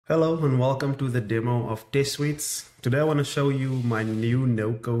Hello and welcome to the demo of TestSweets. Today I want to show you my new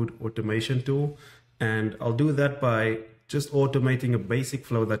no-code automation tool, and I'll do that by just automating a basic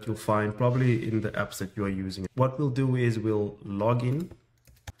flow that you'll find probably in the apps that you are using. What we'll do is we'll log in,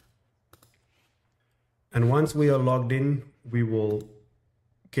 and once we are logged in, we will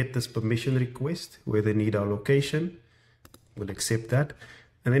get this permission request where they need our location. We'll accept that,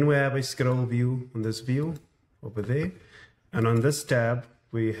 and then we have a scroll view on this view over there, and on this tab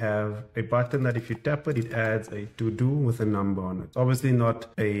we have a button that if you tap it, it adds a to-do with a number on it. It's obviously not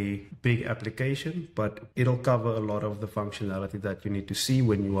a big application, but it'll cover a lot of the functionality that you need to see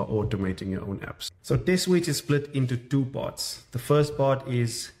when you are automating your own apps. So TestSweets is split into two parts. The first part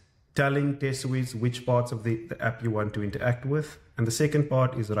is telling TestSweets which parts of the app you want to interact with. And the second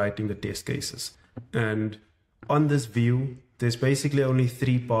part is writing the test cases. And on this view, there's basically only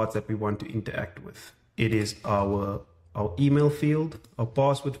three parts that we want to interact with. It is our email field, our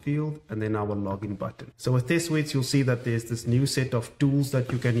password field, and then our login button. So with TestSweets, you'll see that there's this new set of tools that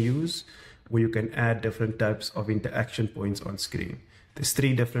you can use where you can add different types of interaction points on screen. There's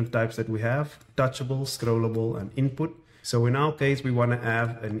three different types that we have: touchable, scrollable, and input. So in our case, we want to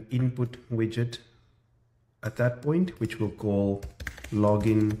have an input widget at that point, which we'll call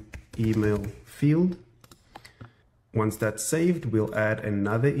login email field. Once that's saved, we'll add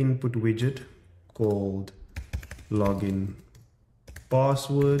another input widget called login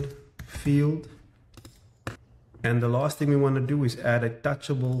password field. And the last thing we want to do is add a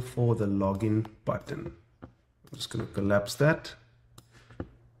touchable for the login button. I'm just going to collapse that.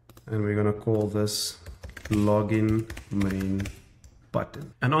 And we're going to call this login main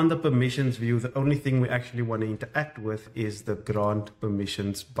button. And on the permissions view, the only thing we actually want to interact with is the grant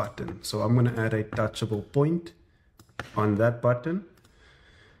permissions button. So I'm going to add a touchable point on that button.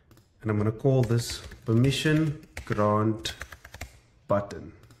 And I'm going to call this permission grant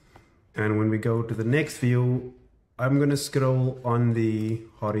button. And when we go to the next view, I'm going to scroll on the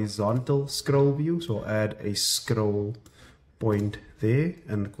horizontal scroll view. So I'll add a scroll point there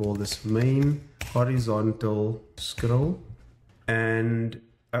and call this main horizontal scroll. And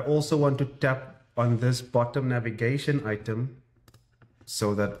I also want to tap on this bottom navigation item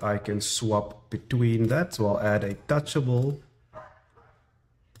so that I can swap between that. So I'll add a touchable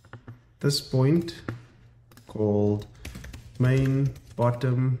this point called main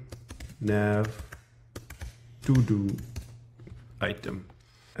bottom nav to do item.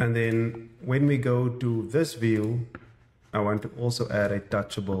 And then when we go to this view, I want to also add a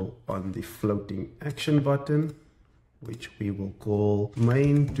touchable on the floating action button, which we will call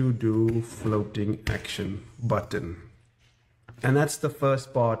main to do floating action button. And that's the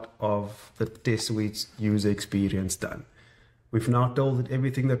first part of the TestSweets user experience done. We've now told it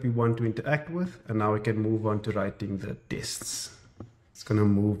everything that we want to interact with, and now we can move on to writing the tests. It's going to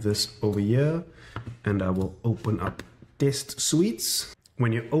move this over here, and I will open up TestSweets.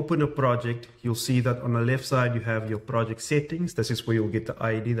 When you open a project, you'll see that on the left side, you have your project settings. This is where you'll get the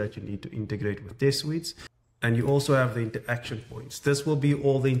ID that you need to integrate with TestSweets. And you also have the interaction points. This will be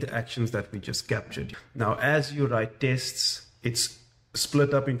all the interactions that we just captured. Now, as you write tests, it's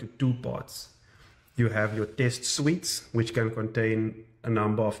split up into two parts. You have your test suites, which can contain a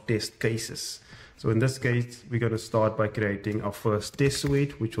number of test cases. So in this case, we're going to start by creating our first test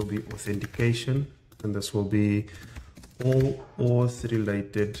suite, which will be authentication. And this will be all auth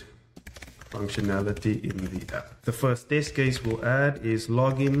related functionality in the app. The first test case we'll add is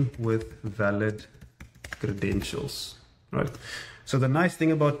login with valid credentials, right? So the nice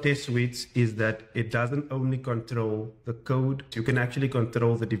thing about TestSweets is that it doesn't only control the code, you can actually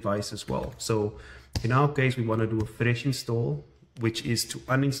control the device as well. So in our case, we want to do a fresh install, which is to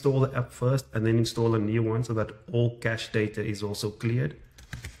uninstall the app first and then install a new one so that all cache data is also cleared.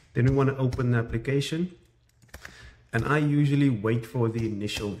 Then we want to open the application. And I usually wait for the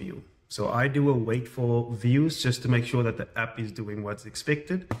initial view. So I do a wait for views just to make sure that the app is doing what's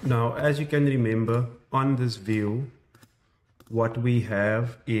expected. Now, as you can remember, on this view, what we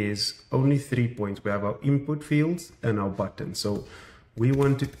have is only 3 points. We have our input fields and our button. So we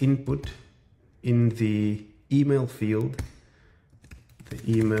want to input in the email field, the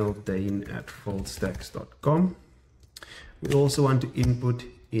email dane@foldstacks.com. We also want to input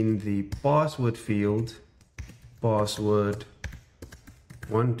in the password field, password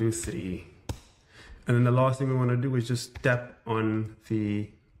 123. And then the last thing we want to do is just tap on the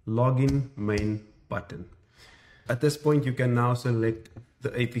login main button. At this point, you can now select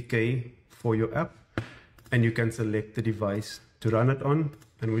the APK for your app, and you can select the device to run it on.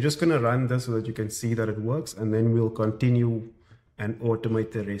 And we're just going to run this so that you can see that it works, and then we'll continue and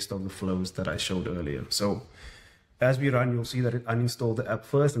automate the rest of the flows that I showed earlier. So As we run, you'll see that it uninstalled the app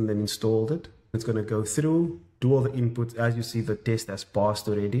first and then installed it. It's going to go through, do all the inputs. As you see, the test has passed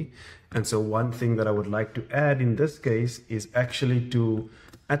already. And so one thing that I would like to add in this case is actually to,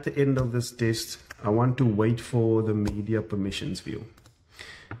 at the end of this test, I want to wait for the media permissions view.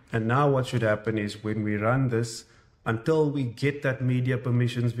 And now what should happen is when we run this, until we get that media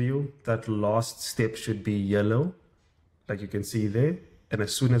permissions view, that last step should be yellow, like you can see there. And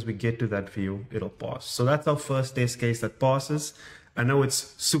as soon as we get to that view, it'll pass. So that's our first test case that passes. I know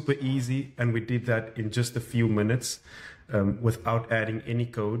it's super easy, and we did that in just a few minutes without adding any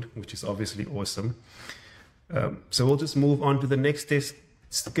code, which is obviously awesome. So we'll just move on to the next test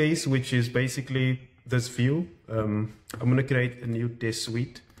case, which is basically this view. I'm going to create a new test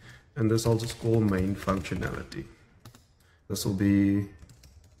suite, and this I'll just call main functionality. This will be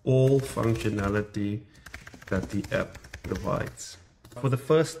all functionality that the app provides. For the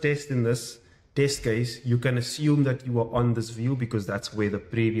first test in this test case, you can assume that you are on this view because that's where the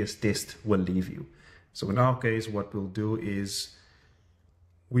previous test will leave you. So in our case, what we'll do is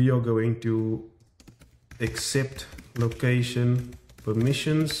we are going to accept location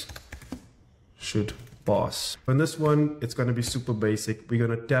permissions should pass. On this one, it's going to be super basic. We're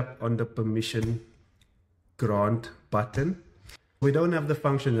going to tap on the permission grant button. We don't have the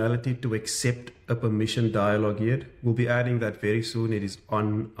functionality to accept a permission dialog yet. We'll be adding that very soon. It is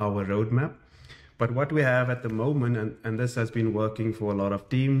on our roadmap. But what we have at the moment, and this has been working for a lot of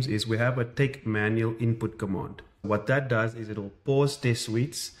teams, is we have a take manual input command. What that does is it'll pause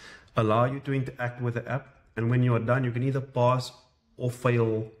TestSweets, allow you to interact with the app, and when you are done, you can either pass or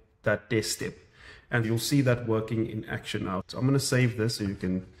fail that test step. And you'll see that working in action now. So I'm going to save this so you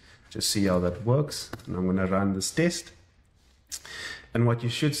can just see how that works. And I'm going to run this test. And what you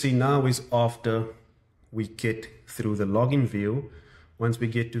should see now is after we get through the login view, once we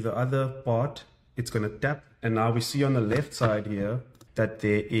get to the other part, it's going to tap. And now we see on the left side here that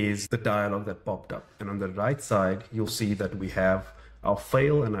there is the dialog that popped up. And on the right side, you'll see that we have our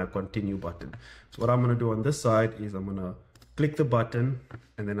fail and our continue button. So what I'm going to do on this side is I'm going to click the button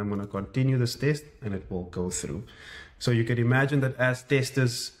and then I'm going to continue this test and it will go through. So you can imagine that as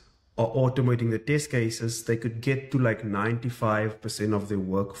testers are automating the test cases, they could get to like 95% of their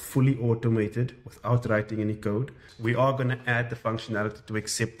work fully automated without writing any code. We are going to add the functionality to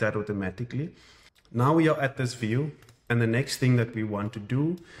accept that automatically. Now we are at this view, and the next thing that we want to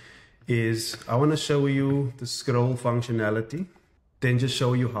do is I want to show you the scroll functionality, then just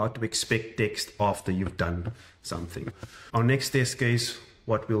show you how to expect text after you've done something. Our next test case,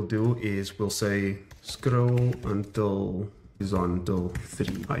 what we'll do is we'll say scroll until horizontal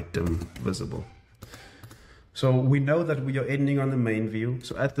 3 item visible. So we know that we are ending on the main view.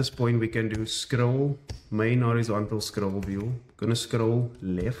 So at this point we can do scroll main horizontal scroll view. Gonna scroll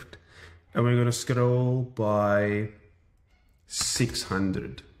left and we're gonna scroll by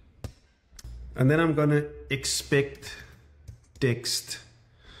 600. And then I'm gonna expect text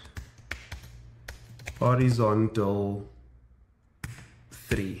horizontal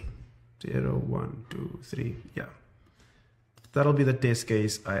 3. 0, 1, 2, 3. Yeah. That'll be the test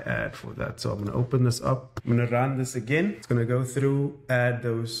case I add for that. So I'm going to open this up. I'm going to run this again. It's going to go through, add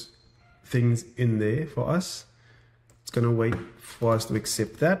those things in there for us. It's going to wait for us to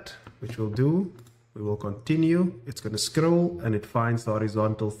accept that, which we'll do. We will continue. It's going to scroll and it finds the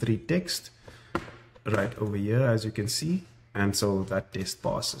horizontal 3 text right over here, as you can see. And so that test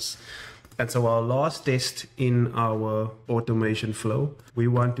passes. And so our last test in our automation flow, we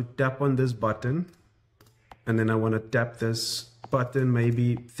want to tap on this button. And then I want to tap this button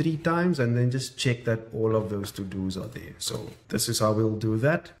maybe 3 times and then just check that all of those to-dos are there. So this is how we'll do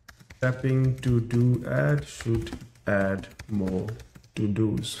that. Tapping to-do add should add more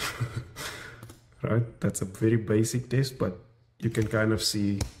to-dos. Right? That's a very basic test, but you can kind of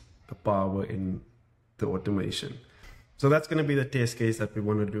see the power in the automation. So that's going to be the test case that we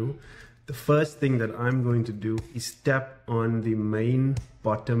want to do. The first thing that I'm going to do is tap on the main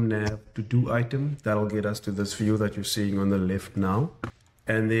bottom nav to do item. That'll get us to this view that you're seeing on the left now.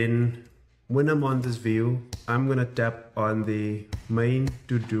 And then when I'm on this view, I'm going to tap on the main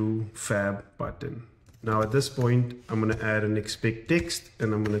to do fab button. Now at this point, I'm going to add an expect text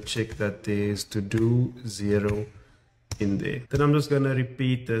and I'm going to check that there's to do 0 in there. Then I'm just going to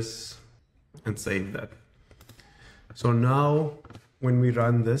repeat this and save that. So now when we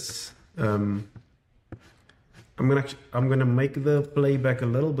run this, I'm gonna make the playback a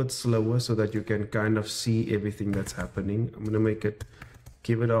little bit slower so that you can kind of see everything that's happening. I'm gonna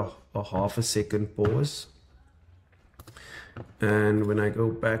give it a half a second pause. And when I go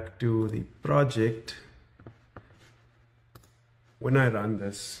back to the project, when I run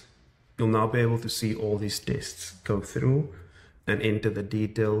this, You'll now be able to see all these tests go through and enter the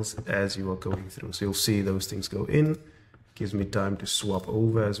details as you are going through. So you'll see those things go in. Gives me time to swap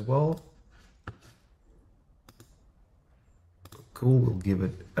over as well. Cool, we'll give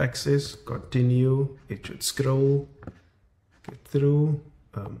it access, continue, it should scroll, get through.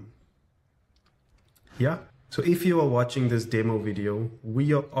 Yeah, so if you are watching this demo video,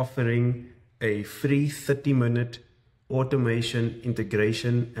 we are offering a free 30-minute automation,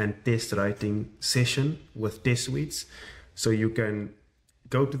 integration, and test writing session with TestSweets. So you can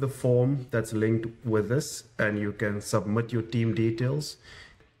go to the form that's linked with this and you can submit your team details.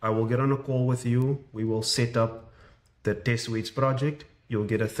 I will get on a call with you. We will set up the TestSweets project. You'll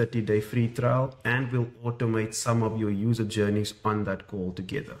get a 30-day free trial and we'll automate some of your user journeys on that call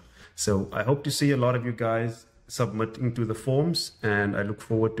together. So I hope to see a lot of you guys submitting to the forms, and I look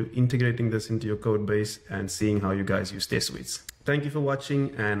forward to integrating this into your code base and seeing how you guys use TestSweets. Thank you for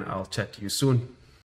watching, and I'll chat to you soon.